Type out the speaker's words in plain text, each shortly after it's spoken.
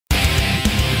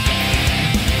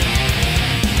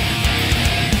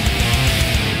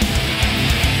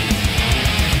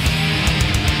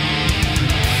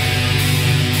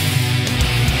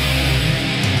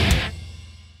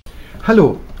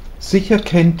Hallo, sicher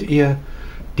kennt ihr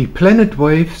die Planet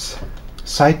Waves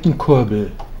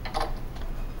Saitenkurbel.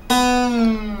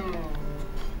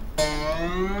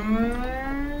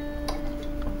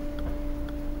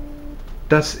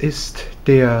 Das ist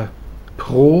der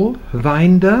Pro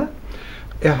Winder.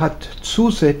 Er hat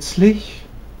zusätzlich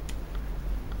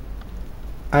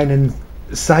einen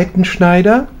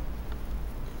Seitenschneider,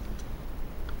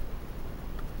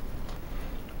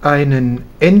 einen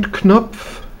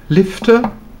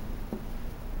Endknopf-Lifter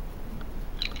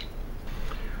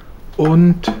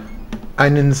und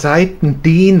einen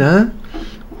Seitendehner.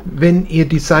 Wenn ihr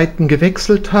die Seiten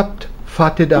gewechselt habt,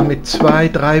 fahrt ihr damit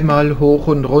 2-3 Mal hoch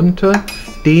und runter,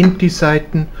 dehnt die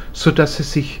Seiten, sodass sie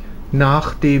sich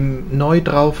nach dem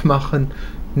Neu-Draufmachen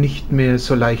nicht mehr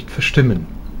so leicht verstimmen.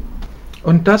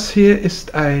 Und das hier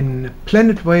ist ein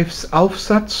Planet Waves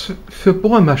Aufsatz für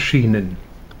Bohrmaschinen.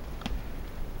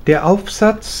 Der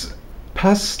Aufsatz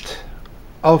passt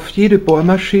auf jede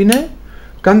Bohrmaschine.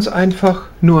 Ganz einfach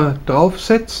nur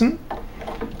draufsetzen,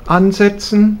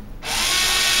 ansetzen,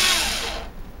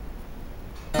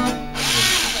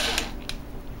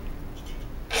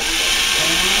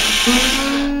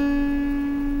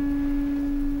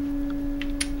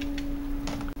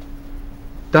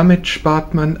 damit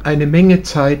spart man eine Menge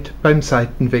Zeit beim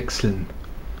Seitenwechseln.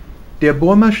 Der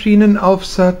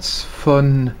Bohrmaschinenaufsatz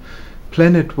von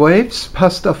Planet Waves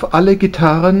passt auf alle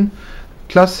Gitarren,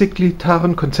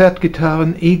 Klassikgitarren,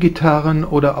 Konzertgitarren, E-Gitarren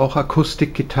oder auch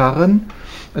Akustikgitarren.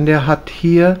 Und er hat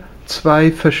hier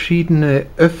 2 verschiedene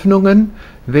Öffnungen.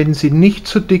 Wenn sie nicht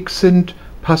zu dick sind,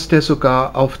 passt er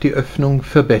sogar auf die Öffnung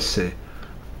für Bässe.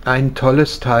 Ein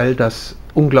tolles Teil, das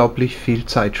unglaublich viel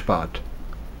Zeit spart.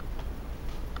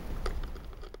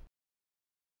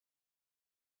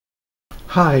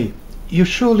 Hi, you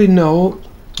surely know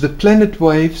the Planet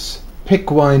Waves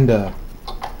pick winder.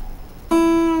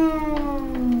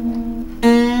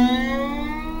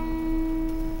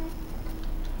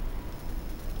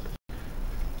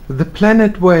 The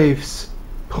Planet Waves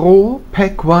Pro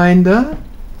Pack Winder,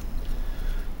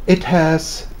 it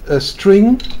has a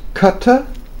string cutter,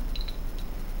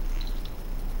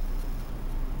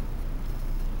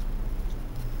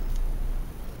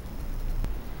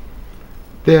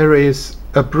 there is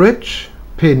a bridge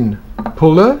pin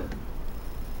puller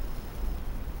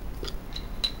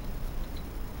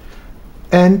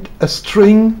and a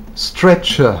string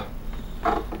stretcher.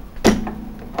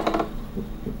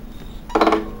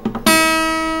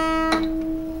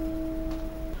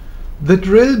 The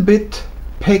drill bit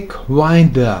pick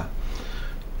winder,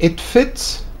 it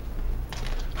fits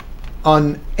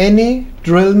on any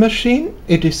drill machine.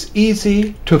 It is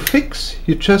easy to fix.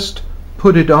 You just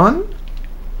put it on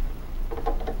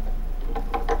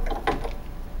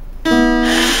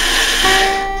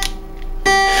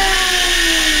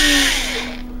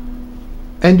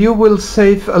and you will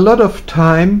save a lot of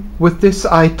time with this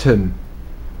item.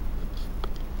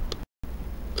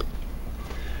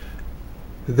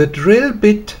 The drill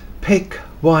bit pick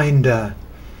winder.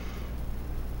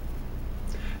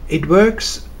 It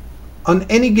works on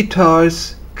any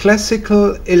guitars,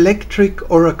 classical,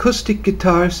 electric or acoustic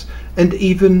guitars, and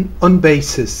even on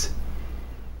basses.